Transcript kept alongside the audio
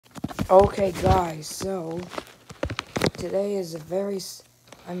Okay, guys, so today is a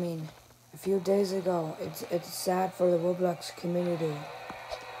few days ago. It's sad for the Roblox community.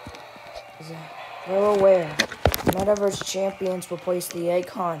 They're aware Metaverse champions replaced the egg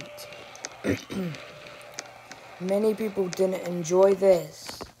hunt. Many people didn't enjoy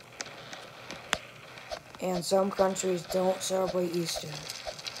this, and some countries don't celebrate Easter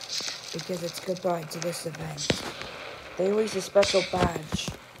because it's goodbye to this event. They released a special badge,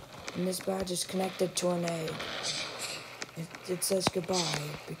 and this badge is connected to an egg. It says goodbye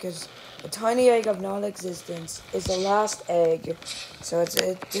because a tiny egg of non-existence is the last egg. So it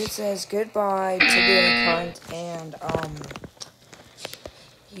says goodbye to the egg hunt, and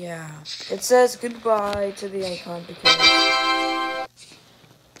yeah, it says goodbye to the egg hunt because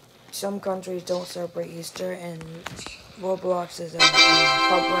some countries don't celebrate Easter, and Roblox is a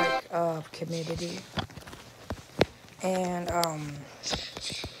public community, and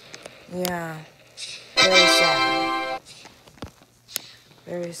yeah, very sad.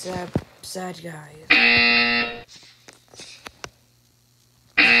 Very sad guys.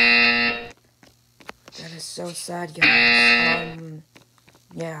 That is so sad, guys.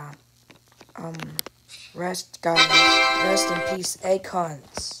 Yeah. Rest, guys. Rest in peace, egg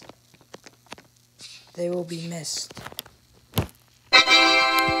hunts. They will be missed.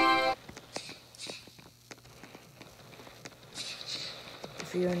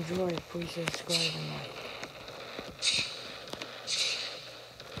 If you enjoyed, please subscribe and like.